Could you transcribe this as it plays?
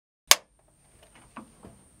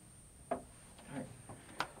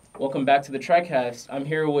Welcome back to the TriCast. I'm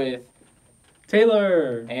here with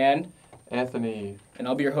Taylor! and Anthony.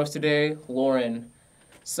 I'll be your host today, Lauren.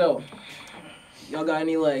 So, y'all got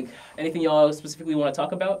anything y'all specifically want to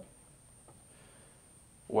talk about?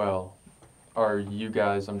 Well, are you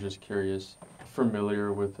guys, I'm just curious,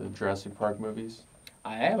 familiar with the Jurassic Park movies?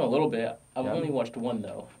 I am a little bit. I've Yeah. only watched one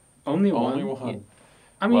though. Only one? Only one. Yeah.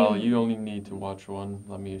 I mean, Well, you only need to watch one,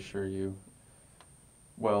 let me assure you.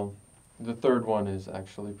 Well, the third one is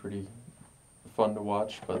actually pretty fun to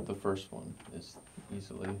watch, but the first one is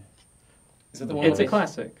easily... Is that the one? it's where a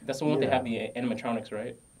classic. That's the one where they Yeah. have the animatronics,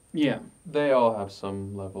 right? Yeah. They all have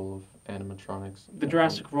some level of animatronics. The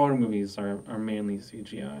Jurassic World movies are mainly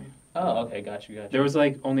CGI. Oh, okay, got you. There was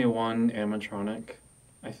only one animatronic,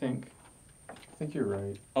 I think. I think you're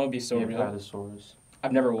right. I'm gonna be so the real. Apatosaurus.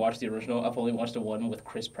 I've never watched the original. I've only watched the one with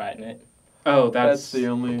Chris Pratt in it. Oh, That's the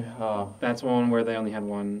only... that's one where they only had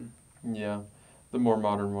one. Yeah, the more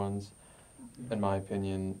modern ones, in my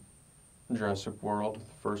opinion, Jurassic World,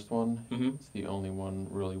 the first one, Mm-hmm. it's the only one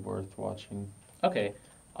really worth watching. Okay.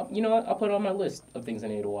 You know what? I'll put it on my list of things I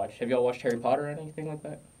need to watch. Have y'all watched Harry Potter or anything like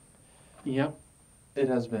that? Yep. It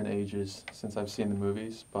has been ages since I've seen the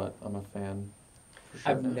movies, but I'm a fan. For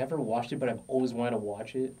sure. I've never watched it, but I've always wanted to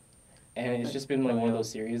watch it. And it's just been one of those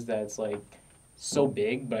series that's so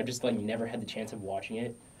big, but I just never had the chance of watching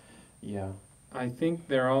it. Yeah. I think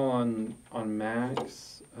they're all on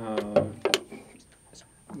Max.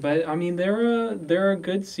 But I mean, they're a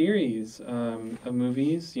good series of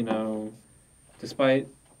movies. You know, despite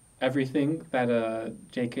everything that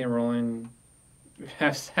J.K. Rowling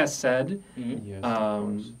has said. Mm-hmm. Yes, Um,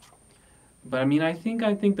 of course. But I mean, I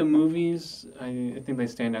think the movies. I think they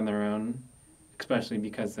stand on their own, especially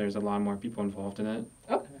because there's a lot more people involved in it.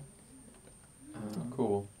 Okay.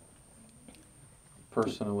 Cool.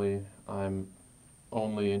 Personally, I'm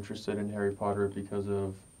only interested in Harry Potter because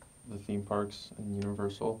of the theme parks and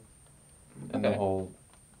Universal. And the Okay. whole,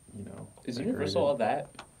 Is decorated- Universal all that?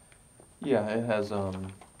 Yeah, it has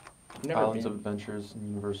Never Islands been. of Adventures and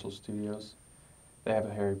Universal Studios. They have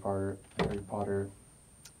a Harry Potter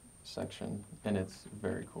section, and it's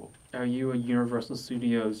very cool. Are you a Universal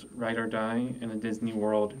Studios ride or die and a Disney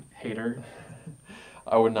World hater?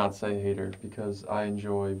 I would not say hater because I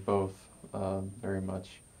enjoy both very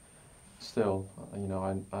much. Still,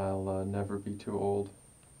 I'll never be too old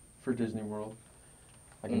for Disney World.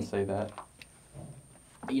 I can say that.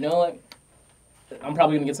 You know what? I'm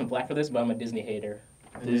probably going to get some flack for this, but I'm a Disney hater.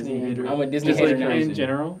 Disney hater. I'm a Disney Just hater like now. in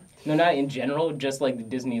general. No, not in general, just the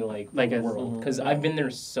Disney Like as- world. Because I've been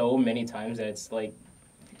there so many times that it's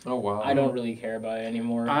Oh wow. I don't really care about it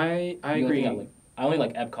anymore. I The only agree. thing I only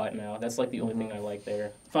like Epcot now. That's the only thing I like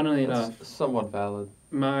there. Funnily That's enough, somewhat valid.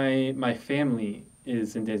 my family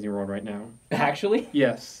is in Disney World right now. Actually?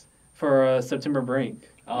 Yes, for September break.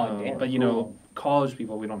 Oh, damn. But you know, college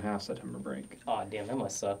people, we don't have September break. Oh, damn, that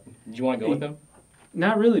must suck. Did you want to go with them?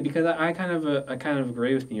 Not really, because I kind of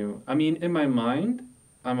agree with you. I mean, in my mind,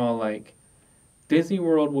 I'm all like, Disney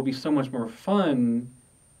World will be so much more fun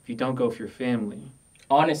if you don't go with your family.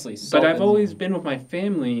 Honestly, so But I've always been with my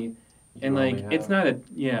family, and You only it's have- not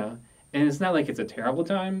and it's not like it's a terrible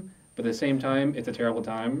time, but at the same time, it's a terrible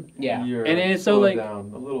time. yeah. You're And it's so, slowed like-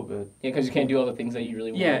 down a little bit. Yeah, because you can't do all the things that you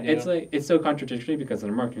really want Yeah, to do. it's it's so contradictory because of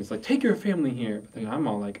the marketing. It's like, take your family here. But then I'm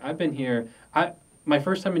all like, I've been here. My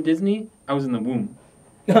first time in Disney, I was in the womb.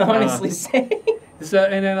 Honestly, same. So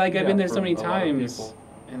and then, I've Yeah, been there for so many a lot of times, people.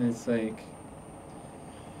 and it's like.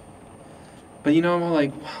 But you know, I'm all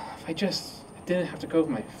like, well, if I just didn't have to go with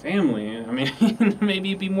my family, I mean, maybe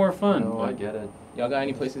it'd be more fun. No, I but get it. Y'all got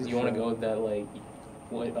any places you want to go that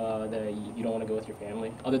that you don't want to go with your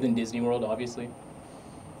family, other than Disney World, obviously?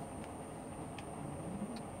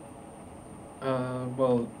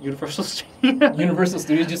 well, Universal Studios. Universal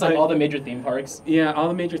Studios, just all the major theme parks. Yeah, all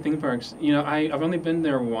the major theme parks. You know, I've only been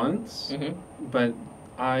there once, Mm-hmm. but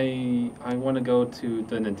I want to go to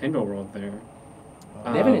the Nintendo World there.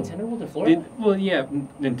 They have a Um, Nintendo World in Florida. Well, yeah,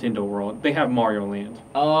 Nintendo World. They have Mario Land.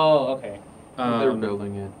 Oh, okay. They're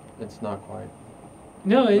building it. It's not quite.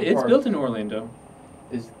 No, The it's park. built in Orlando.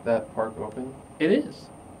 Is that park open? It is.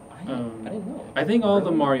 I didn't know. I think all the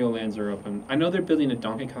Really? Mario Lands are open. I know they're building a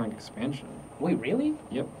Donkey Kong expansion. Wait, really?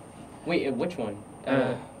 Yep. Wait, which one?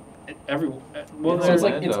 Well, so there's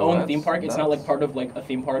it's its own Orlando, theme park. It's not that's- part of a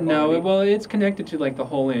theme park. no, already? well, it's connected to the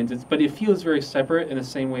whole lands. But it feels very separate in the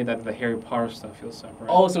same way that the Harry Potter stuff feels separate.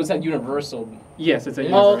 Oh, so it's at Universal. yes, it's a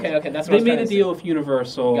Oh, Universal. okay. That's what I They was made trying a to say. deal with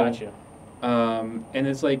Universal. Gotcha. And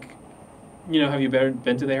it's have you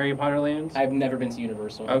been to the Harry Potter lands? I've never been to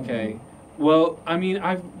Universal. Okay. Well, I mean,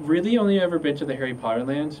 I've really only ever been to the Harry Potter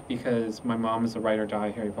land because my mom is a ride or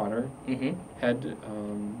die Harry Potter Mm-hmm. head.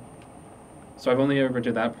 So I've only ever been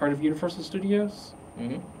to that part of Universal Studios.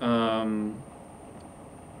 Mm-hmm.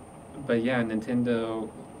 But yeah, Nintendo.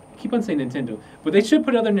 I keep on saying Nintendo, but they should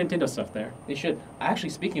put other Nintendo stuff there. They should. Actually,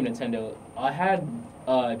 speaking of Nintendo, I had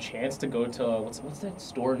a chance to go to what's that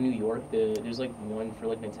store in New York? There's like one for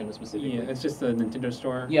like Nintendo specifically. Yeah, it's just the Nintendo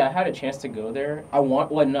store. Yeah, I had a chance to go there. I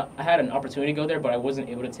had an opportunity to go there, but I wasn't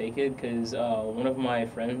able to take it because one of my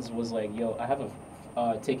friends was like, "Yo, I have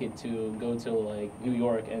a ticket to go to like New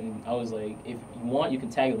York," and I was like, "If you want, you can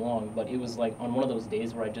tag along." But it was like on one of those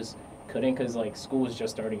days where I just couldn't because like school was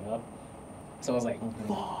just starting up. So I was like,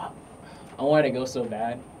 "Fuck!" I wanted to go so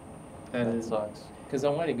bad That sucks. because I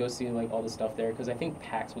wanted to go see like all the stuff there because I think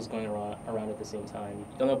PAX was going around at the same time. You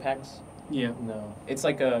don't know PAX? Yeah. No. It's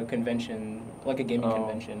like a convention, like a gaming Oh.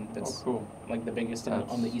 convention that's Oh, cool. like the biggest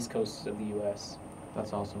on the East Coast of the U.S.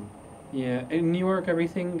 That's awesome. Yeah, in New York,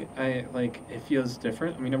 everything it feels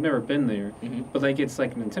different. I mean, I've never been there, Mm-hmm. but like it's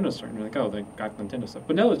like a Nintendo store, and you're like, oh, they got Nintendo stuff.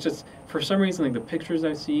 But no, it's just for some reason, like the pictures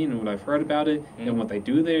I've seen and what I've heard about it Mhm. and what they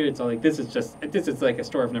do there, it's all like this is like a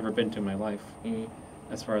store I've never been to in my life,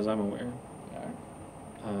 Mm-hmm. as far as I'm aware.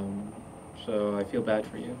 So I feel bad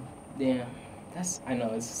for you. Yeah, I know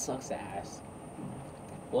it sucks ass.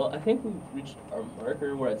 Well, I think we've reached our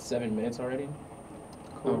marker. We're at 7 minutes already.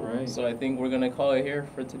 All right. So I think we're gonna call it here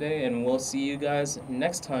for today, and we'll see you guys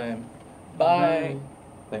next time. Bye.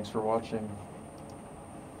 Thanks for watching.